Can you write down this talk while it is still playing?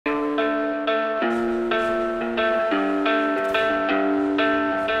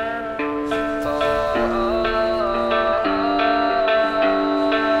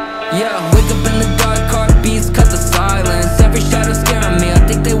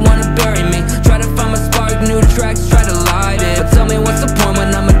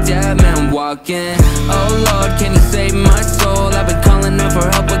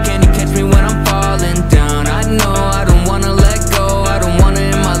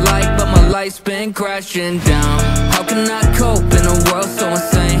life's been crashing down. How can I cope in a world so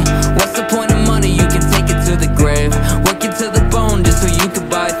insane? What's the point of money? You can take it to the grave. Work it to the bone just so you can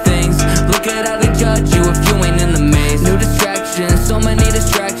buy things. Look at how they judge you if you ain't in the maze. New distractions, so many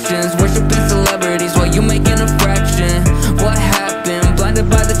distractions. Worshipping celebrities while you making a fraction. What happened? Blinded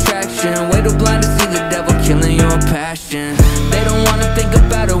by the traction. Way too blind to see the devil killing your passion. They don't wanna think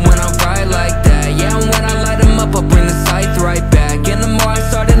about it when I ride like that. Yeah, and when I light them up, I'll bring the scythe right back. And the more I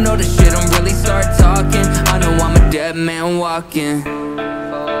start to notice shit, I'm really start talking. I know I'm a dead man walking.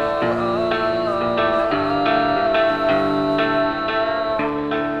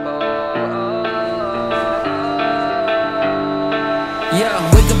 Yeah,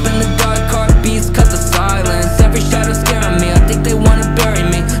 wake up in the dark, heartbeats cut the silence. Every shadow scaring me, I think they wanna bury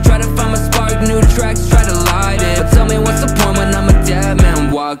me. Try to find my spark, new tracks, try to light it. But tell me what's the point when I'm a dead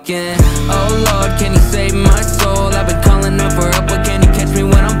man walking? Oh Lord, can you save my soul? I've been calling out for help, but can you catch me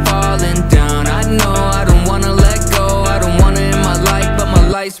when I'm falling down? I know I don't wanna let go, I don't want it in my life, but my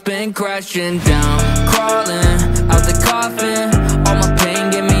life's been crashing down. Crawling out the coffin, all my pain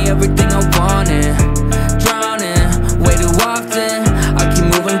gave me everything I wanted. Drowning way too often, I keep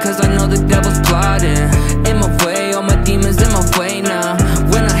moving cause I know the devil's plotting. In my way, all my demons in my way now.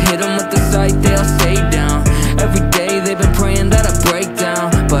 When I hit them with the sight, they'll stay down. Every day they've been praying that I break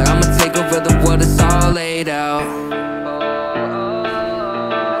down, but I'ma take over the world, it's all laid out.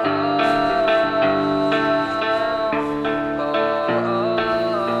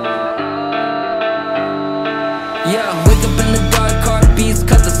 Yeah, wake up in the dark, heartbeats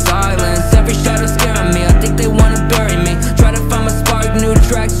cut the silence. Every shadow scaring me, I think they wanna bury me. Try to find my spark, new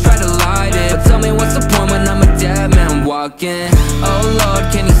tracks, try to light it. But tell me what's the point when I'm a dead man walking? Oh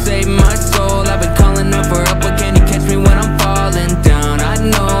Lord, can you save my soul? I've been calling out for help, but can you catch me when I'm falling down? I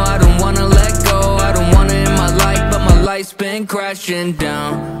know I don't wanna let go, I don't want it in my life, but my life's been crashing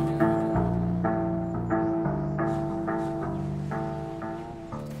down.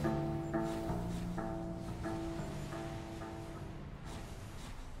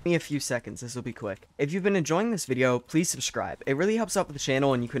 Me a few seconds, this will be quick. If you've been enjoying this video, please subscribe. It really helps out with the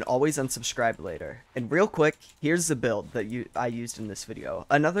channel and you can always unsubscribe later. And real quick, here's the build that I used in this video.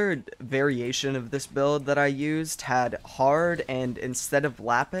 Another variation of this build that I used had hard, and instead of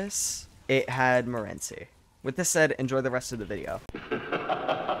lapis, it had Morency. With this said, enjoy the rest of the video.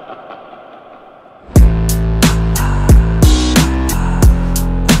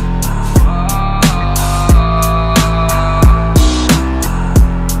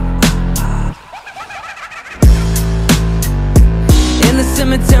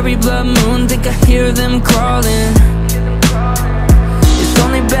 Cemetery, blood moon, think I hear them crawling. It's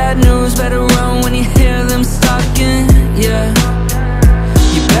only bad news, better run when you hear them stalking. Yeah,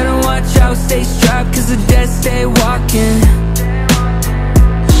 you better watch out, stay strapped, cause the dead stay walking.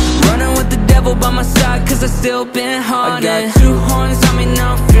 Running with the devil by my side, cause I still been haunted. I got two horns on me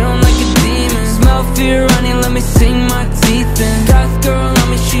now, feeling like a demon. Smell fear running, let me sink my teeth in. Goth girl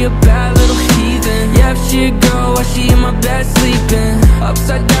on me, she a bad little heathen. Yeah, if she a girl, why she in my bed sleeping?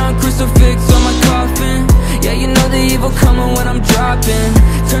 Upside down crucifix on my coffin. Yeah, you know the evil coming when I'm dropping.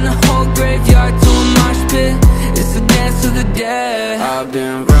 Turn the whole graveyard to a mosh pit. It's the dance of the dead. I've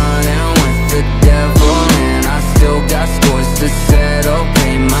been running with the devil, and I still got scores to settle.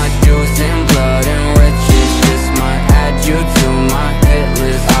 Pay my dues in blood and riches, just might add you to my hit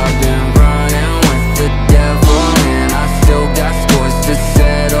list. I've been running with the devil, and I still got scores to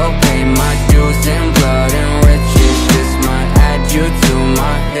settle. Pay my dues in blood and riches, just might add you to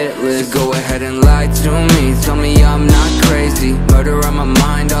my hit list. So go ahead and lie to me, tell me I'm not crazy. Murder on my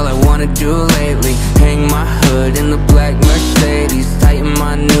mind, all I wanna do lately. Hang my hood in the black Mercedes, tighten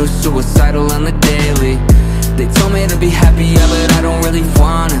my noose, suicidal on the daily. They told me to be happy, yeah, but I don't really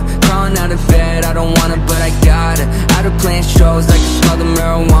wanna. Crawling out of bed, I don't wanna, but I gotta. Out of playing shows, I can smell the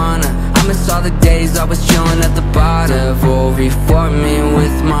marijuana. I miss all the days I was chilling at the bottom. Devil reformed me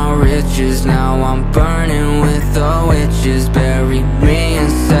with my riches. Now I'm burning with the witches. Bury me in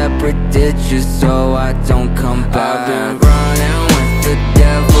separate ditches so I don't come back. I've been running with the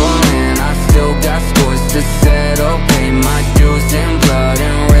devil, and I still got scores to settle. Pay my dues in blood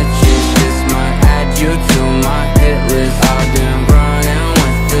and riches, this might add you to my hit list. I've been running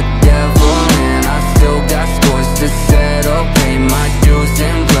with the devil, and I still got scores to settle. Pay my dues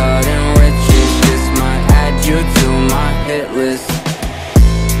in blood and riches, this might add you to my hit list.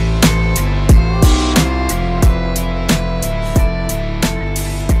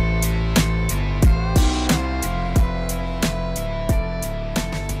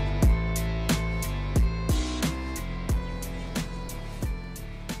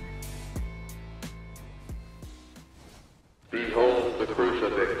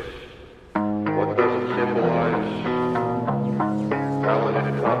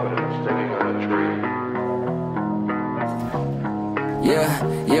 sticking on a tree.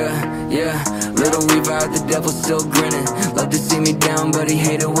 Yeah, little revive, the devil still grinning. Love to see me down, but he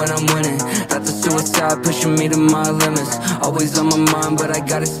hate it when I'm winning. That's a suicide, pushing me to my limits. Always on my mind, but I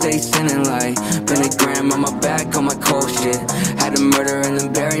gotta stay sinning. Like pentagram on my back, on my cold shit. Had to murder and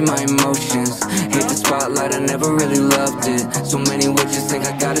then bury my emotions. Hate the spotlight, I never really loved it. So many witches think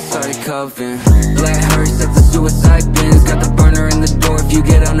I gotta start a coven. Black hearse at the suicide bins. Got the burner in the door if you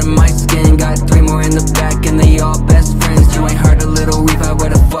get under my skin. Got 3 more in the back and they all best friends. You ain't heard a little revive, where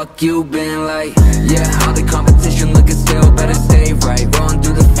the fuck you been? Like, yeah, all the competition looking still, better stay right. Rolling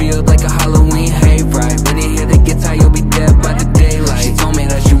through the field like a Halloween hayride. When you hear the guitar, you'll be dead by the daylight. She told me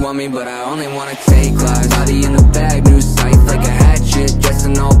that she want me, but I only wanna take lives. Body in the bag, new sight like a hatchet.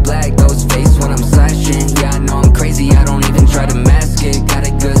 Dressing all black, ghost face when I'm slashing. Yeah, I know I'm crazy, I don't even try to mask it. Got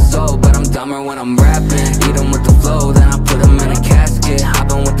a good soul, but I'm dumber when I'm rapping. Eat 'em with the flow, then I put 'em in a casket.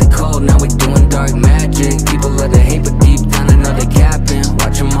 Hopping with the cold, now we doing dark magic. People love to hate, but deep down I know they capping.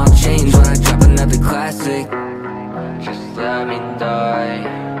 Watch 'em all change when I drop another classic. Just let me die,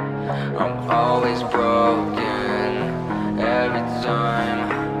 I'm always broken, every time.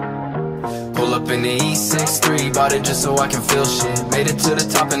 Pull up in the E63, bought it just so I can feel shit. Made it to the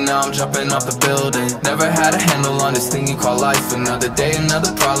top and now I'm jumping off the building. Never had a handle on this thing you call life. Another day,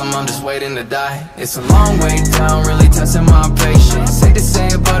 another problem, I'm just waiting to die. It's a long way down, really testing my patience. Hate to say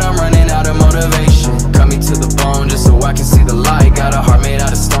it, but I'm running out of motivation. Cut me to the bone just so I can see the light. Got a heart made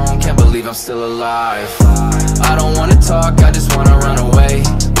out of stone, can't believe I'm still alive. I don't wanna talk, I just wanna run away.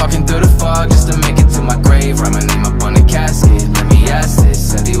 Walking through the fog just to make it to my grave. Write my name up on the casket, let me ask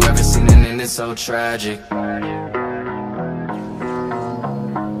this. Have you ever seen an ending so tragic?